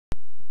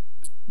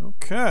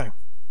Okay.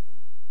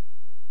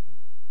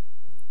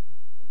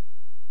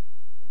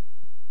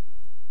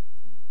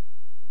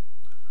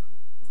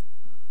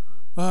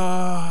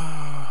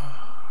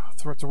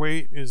 Threat to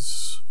weight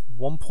is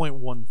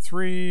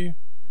 1.13.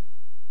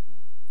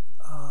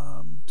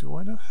 Do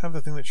I not have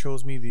the thing that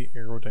shows me the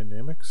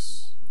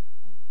aerodynamics?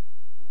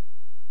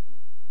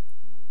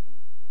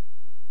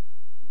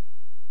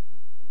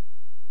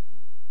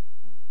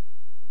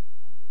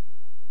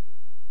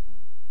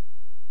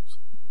 So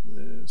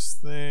this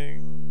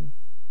thing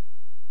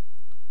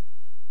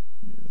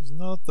is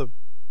not the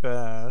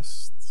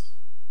best.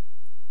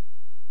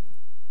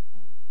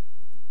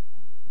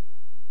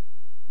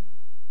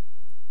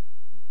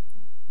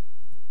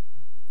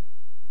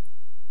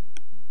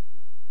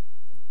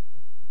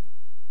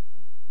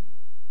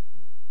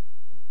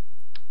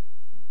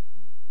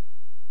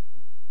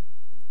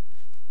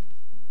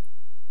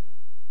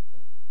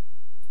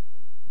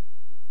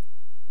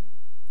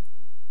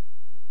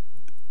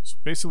 So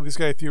basically, this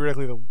guy,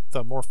 theoretically,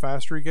 the more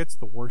faster he gets,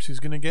 the worse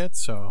he's going to get.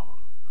 So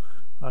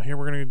here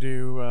we're going to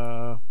do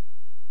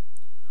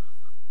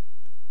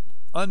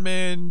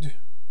unmanned.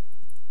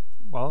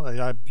 Well,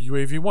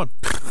 UAV 1.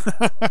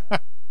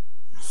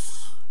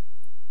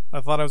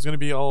 I thought I was going to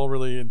be all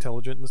really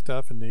intelligent and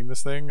stuff and name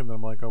this thing, and then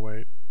I'm like, oh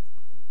wait.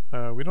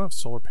 We don't have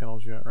solar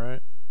panels yet,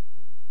 right?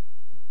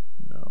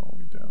 No,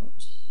 we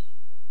don't.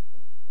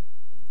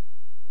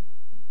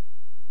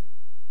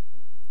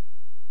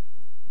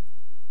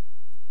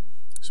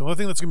 So the only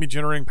thing that's going to be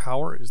generating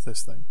power is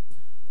this thing.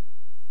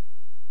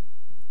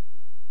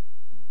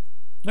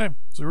 Okay,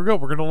 so here we go.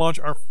 We're going to launch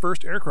our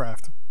first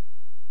aircraft.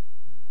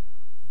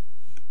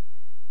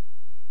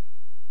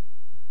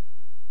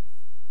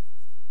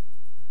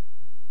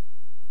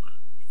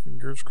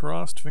 Fingers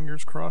crossed,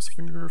 fingers crossed,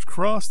 fingers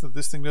crossed that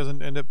this thing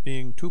doesn't end up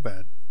being too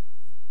bad.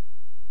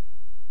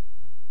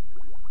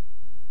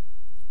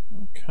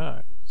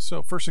 Okay,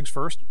 so first things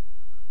first.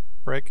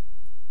 Brake.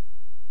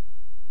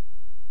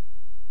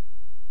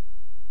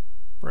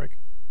 Brake.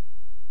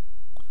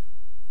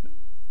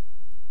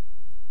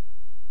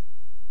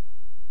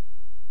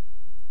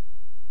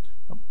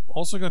 I'm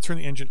also going to turn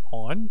the engine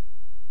on.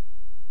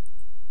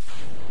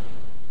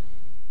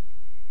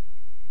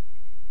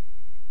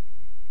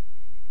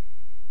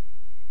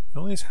 It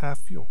only has half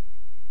fuel.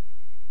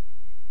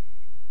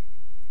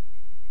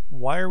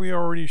 Why are we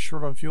already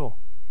short on fuel?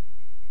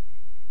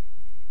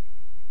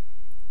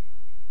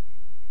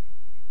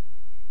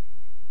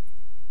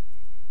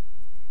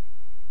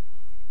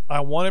 I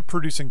want it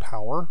producing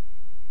power.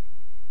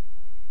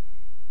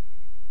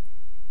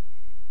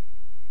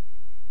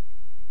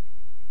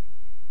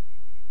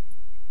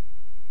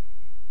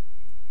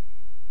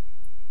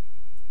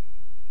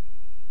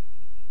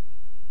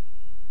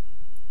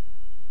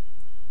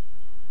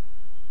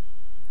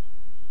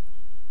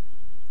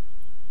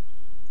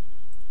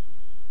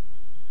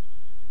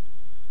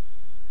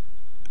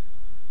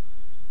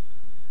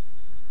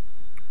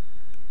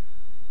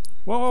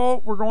 Whoa, whoa,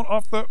 whoa, we're going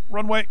off the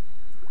runway.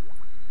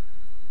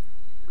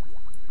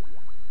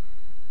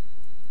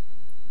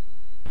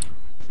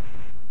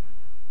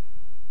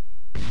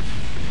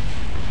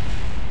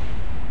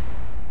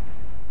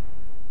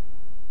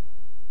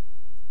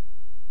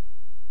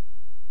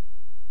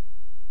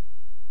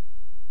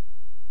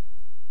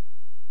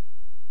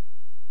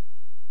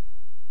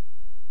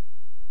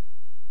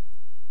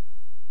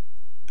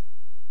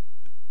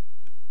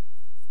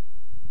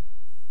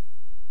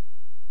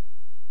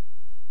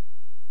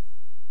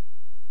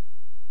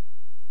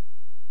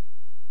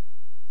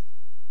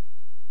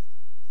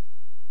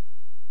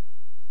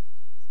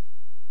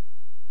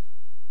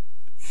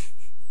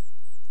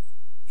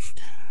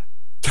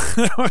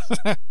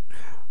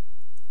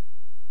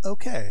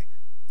 Okay.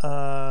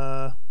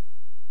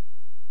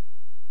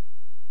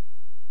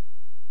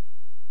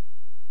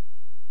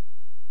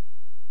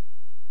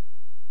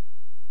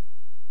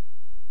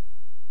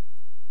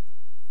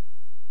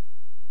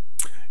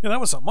 Yeah, that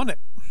was something, wasn't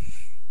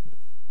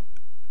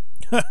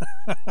it?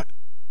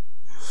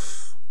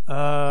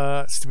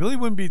 Stability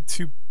wouldn't be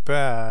too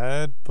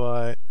bad,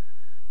 but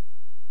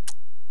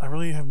I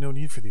really have no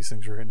need for these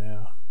things right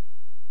now.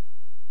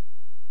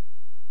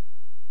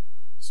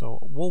 So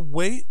we'll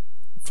wait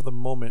for the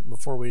moment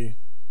before we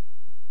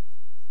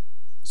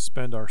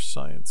spend our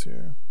science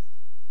here.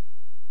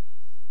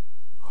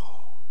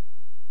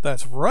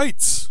 That's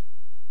right!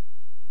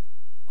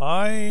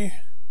 I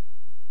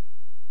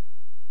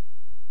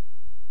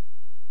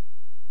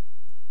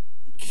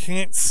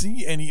can't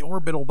see any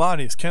orbital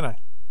bodies, can I?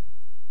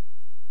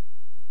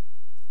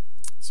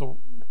 So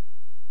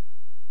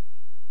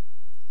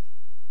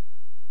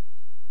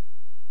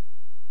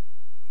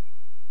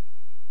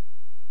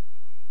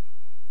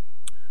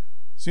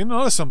you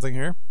notice something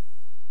here.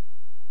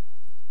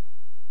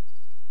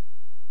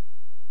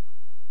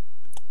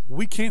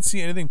 We can't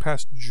see anything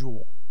past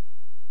Joule.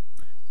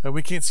 And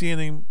we can't see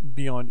anything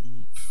beyond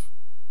Eve.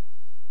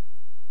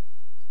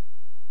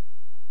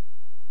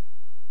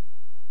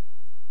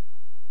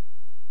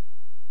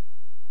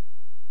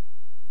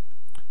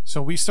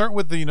 So we start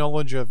with the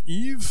knowledge of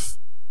Eve,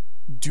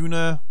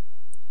 Duna,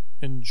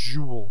 and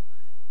Joule.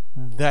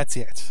 That's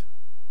it.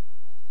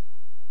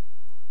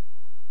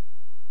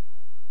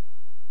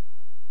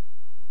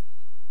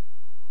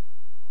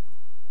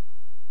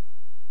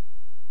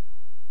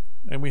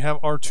 And we have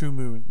our 2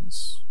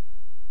 moons.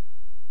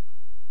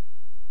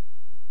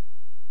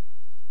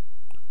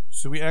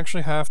 So we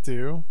actually have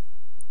to,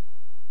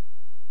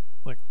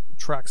 like,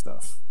 track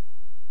stuff.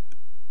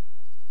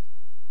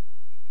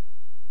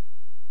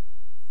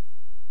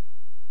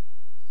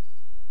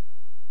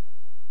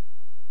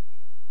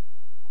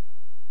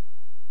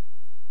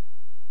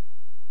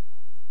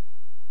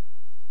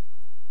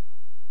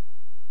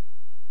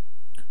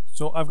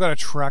 So I've got to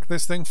track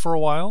this thing for a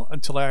while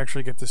until I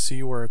actually get to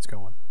see where it's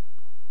going.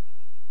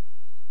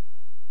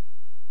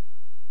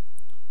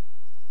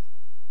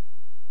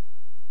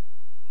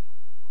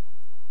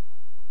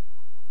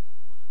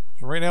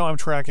 So right now I'm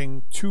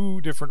tracking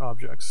 2 different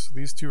objects.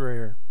 These 2 right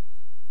here.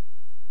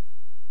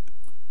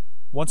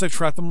 Once I've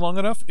tracked them long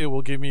enough, it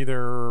will give me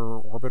their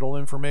orbital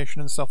information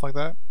and stuff like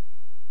that.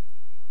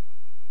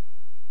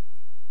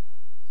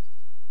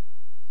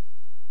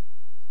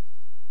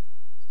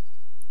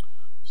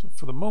 So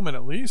for the moment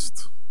at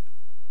least,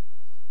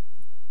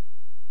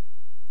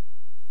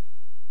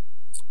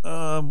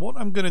 what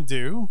I'm going to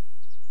do,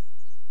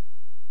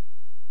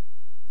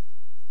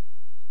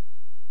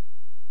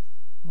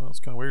 well, it's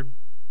kind of weird.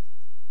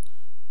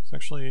 It's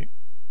actually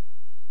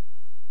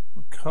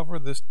recover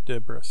this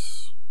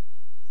debris.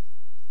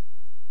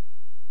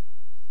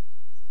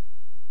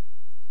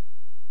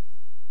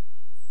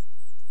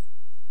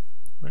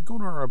 We're going to go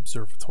to our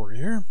observatory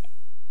here.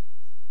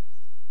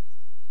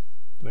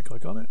 Did I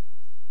click on it?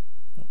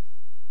 No.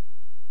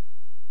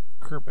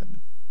 Kerbal.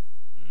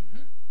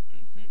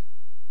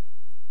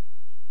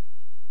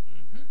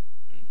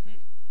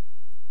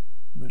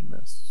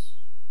 Minmus.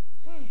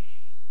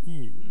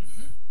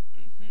 Eve.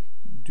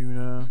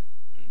 Duna.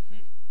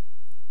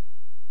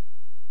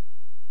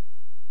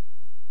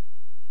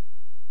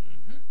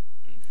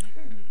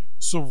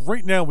 So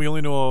right now we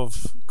only know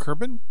of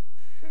Kerbal,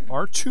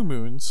 our 2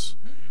 moons,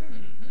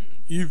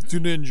 Eve,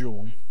 Duna, and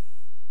Joule.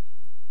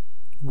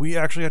 We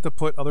actually have to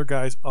put other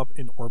guys up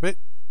in orbit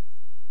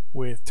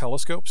with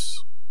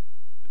telescopes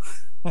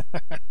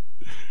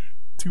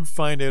to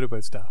find out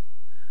about stuff.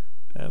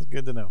 That's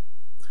good to know.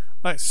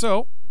 Alright,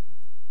 so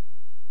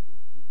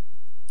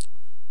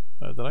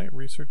did I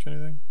research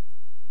anything?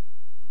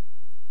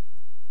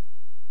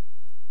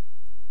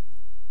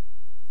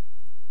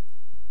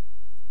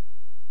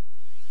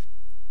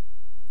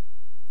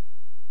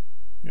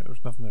 Yeah,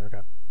 there's nothing there.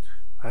 Okay.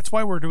 That's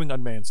why we're doing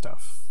unmanned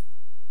stuff.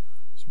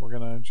 So we're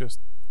gonna just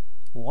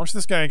launch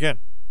this guy again.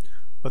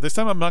 But this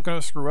time I'm not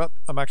gonna screw up.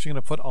 I'm actually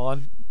gonna put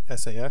on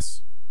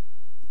SAS.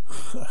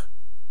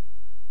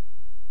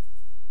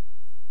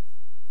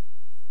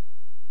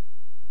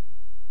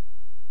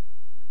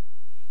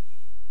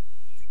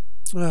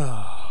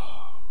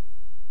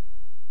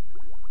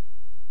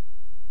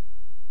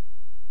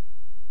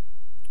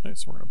 Okay,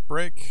 so we're gonna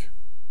brake.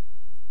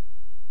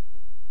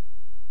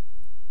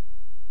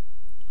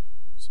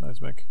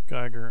 Seismic,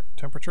 Geiger,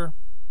 temperature.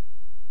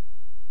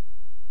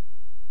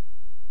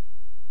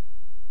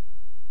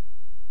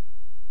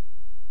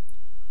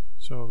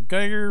 So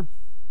Geiger,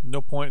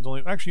 no point. It's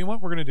only actually, you know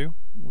what we're gonna do?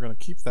 We're gonna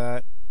keep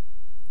that,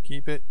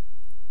 keep it,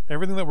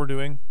 everything that we're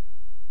doing,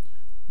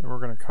 and we're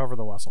gonna cover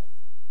the vessel.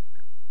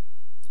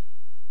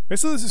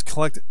 Basically, let's just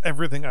collect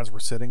everything as we're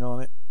sitting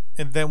on it,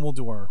 and then we'll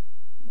do our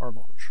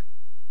launch.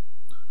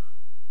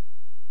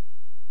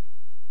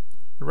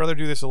 I'd rather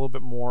do this a little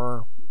bit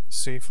more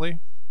safely.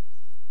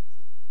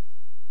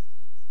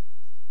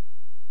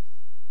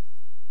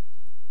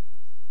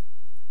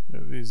 Yeah,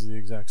 these are the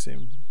exact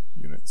same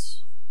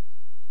units.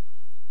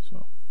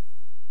 So,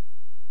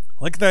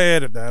 I like that I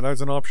added that as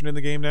an option in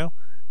the game now.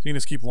 So you can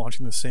just keep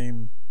launching the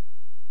same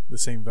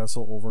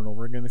vessel over and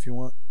over again if you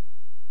want.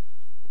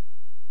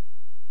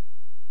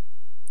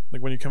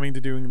 Like when you're coming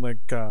to doing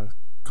like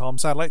comm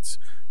satellites,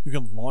 you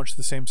can launch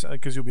the same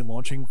because you'll be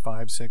launching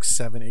 5, 6,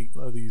 7, 8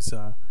 of these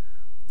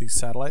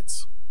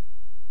satellites.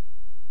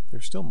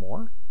 There's still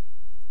more.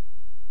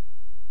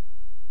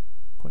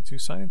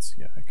 0.2 science?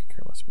 Yeah, I could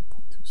care less about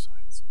 0.2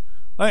 science.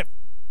 Alright.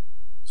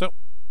 So,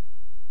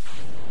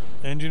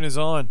 engine is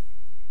on.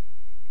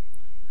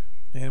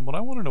 And what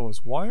I want to know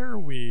is, why are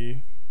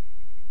we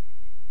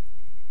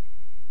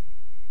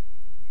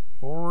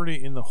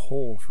already in the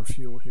hole for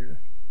fuel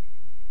here?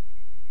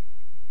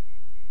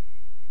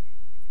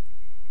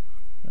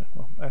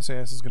 Well,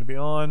 SAS is going to be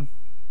on.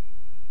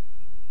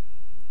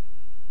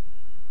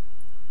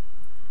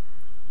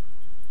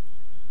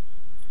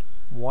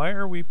 Why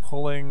are we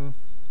pulling...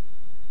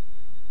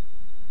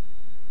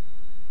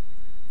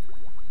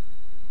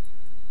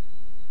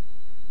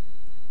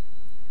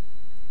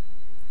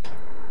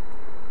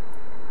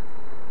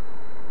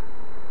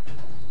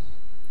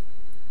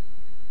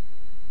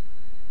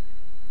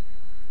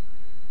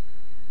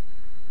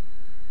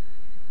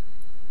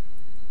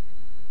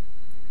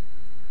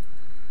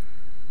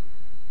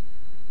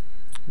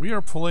 We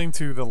are pulling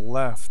to the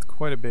left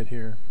quite a bit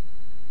here.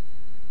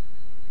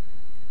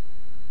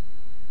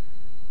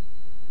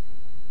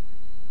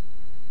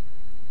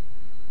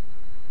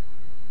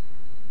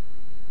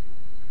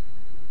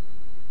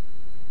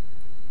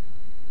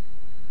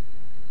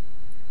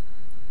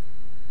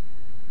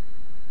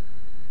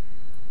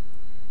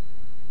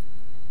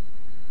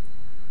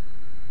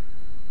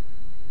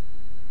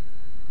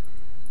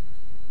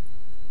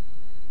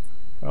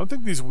 I don't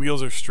think these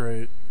wheels are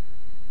straight.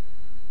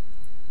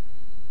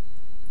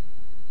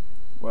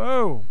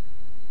 Whoa!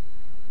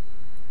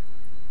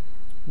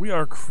 We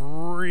are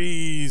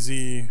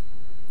crazy.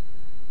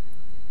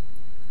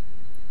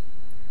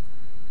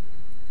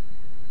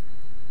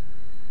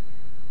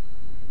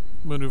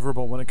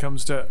 Maneuverable when it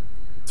comes to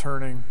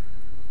turning.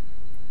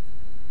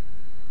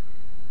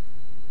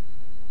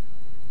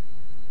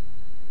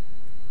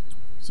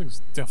 This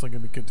thing's definitely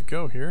going to be good to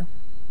go here.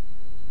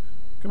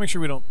 Gotta make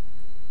sure we don't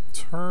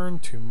turn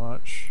too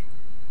much.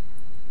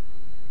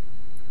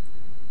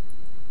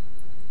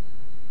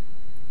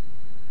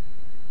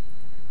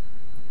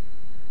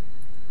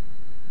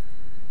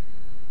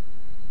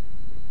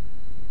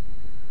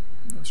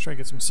 Let's try to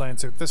get some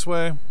science out this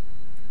way.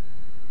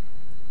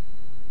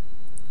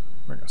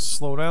 We're going to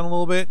slow down a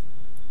little bit.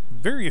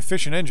 Very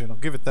efficient engine, I'll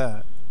give it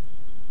that.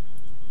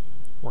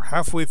 We're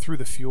halfway through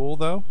the fuel,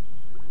 though.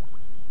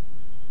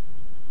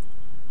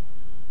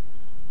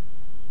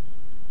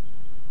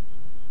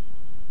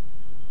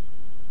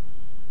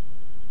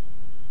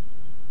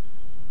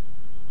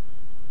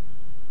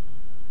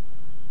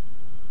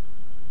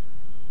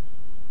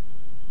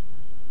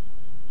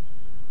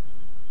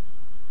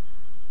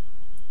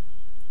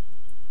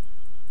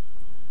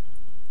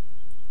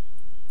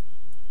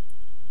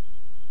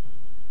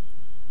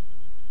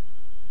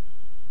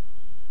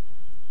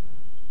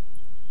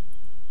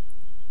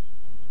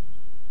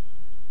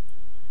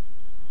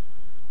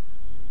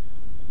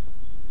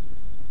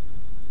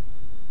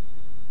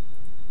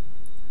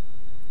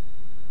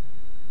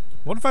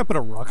 What if I put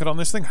a rocket on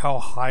this thing? How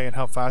high and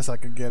how fast I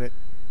could get it?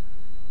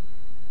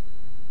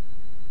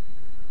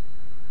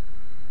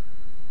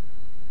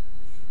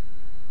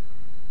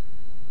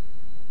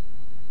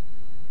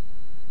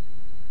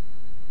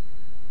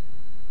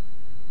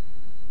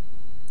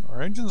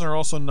 Our engines are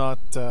also not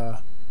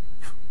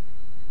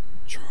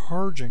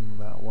charging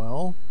that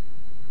well.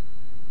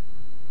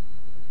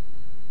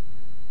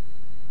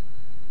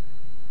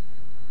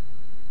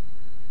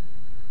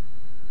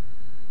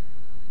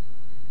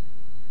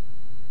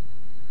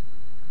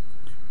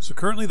 So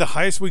currently the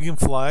highest we can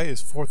fly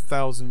is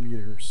 4,000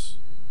 meters.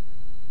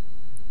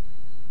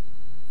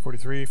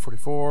 43,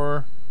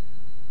 44.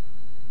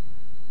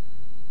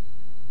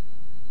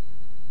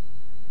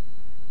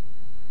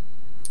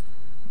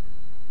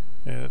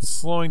 And it's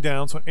slowing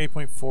down, so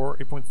 8.4,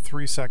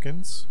 8.3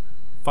 seconds.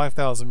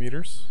 5,000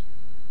 meters.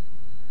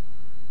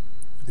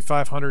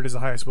 5,500 is the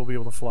highest we'll be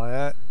able to fly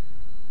at.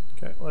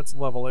 Okay, let's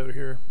level out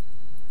here.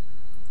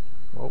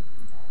 Oh.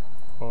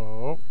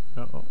 Oh.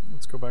 No,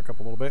 let's go back up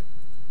a little bit.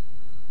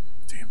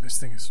 Damn, this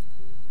thing is...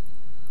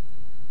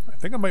 I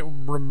think I might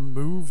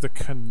remove the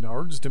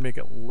canards to make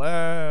it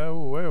low.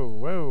 Whoa,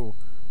 whoa.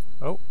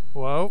 Oh,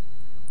 whoa.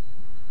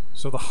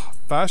 So the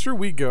faster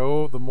we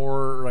go, the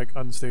more like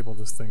unstable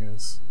this thing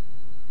is.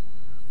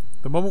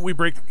 The moment we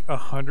break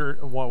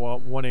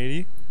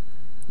 180,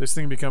 this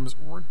thing becomes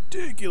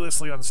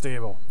ridiculously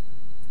unstable.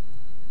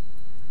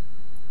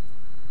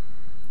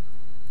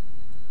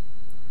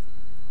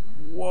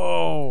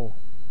 Whoa.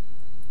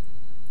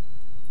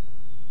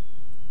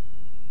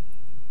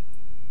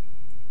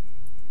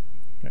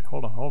 Okay,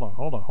 hold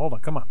on,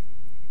 come on.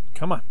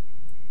 Come on.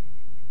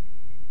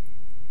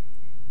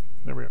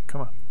 There we go,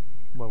 come on.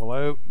 Level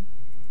out.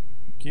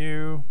 Thank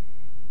you.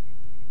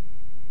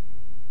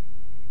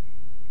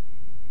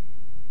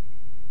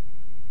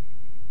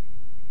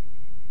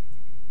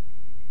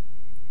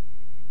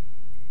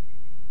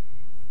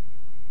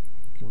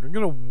 Okay, we're gonna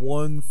go to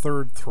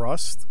 1/3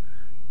 thrust.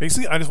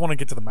 Basically, I just want to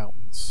get to the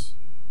mountains.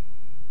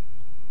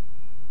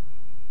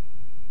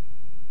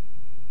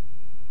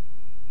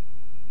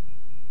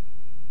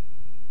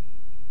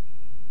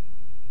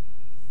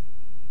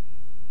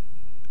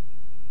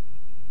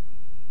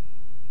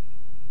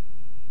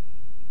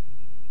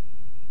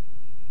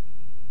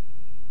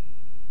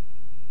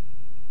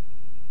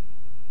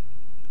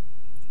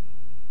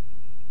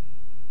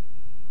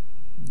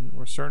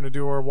 We're starting to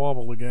do our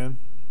wobble again.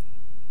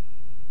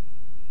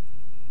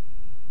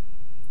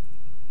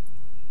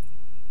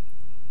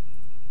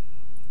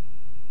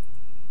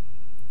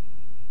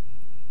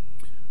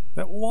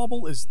 That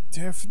wobble is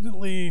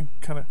definitely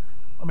kind of...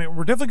 I mean,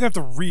 we're definitely going to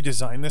have to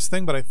redesign this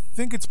thing, but I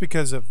think it's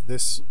because of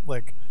this,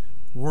 like,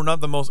 we're not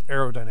the most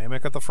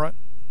aerodynamic at the front.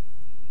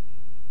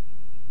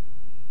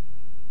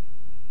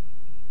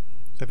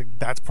 I think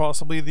that's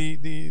possibly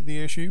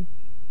the issue.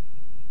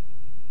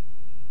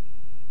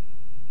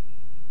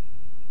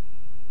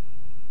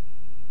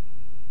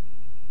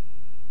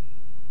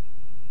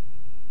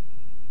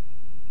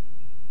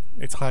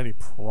 It's highly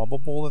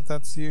probable that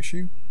that's the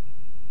issue.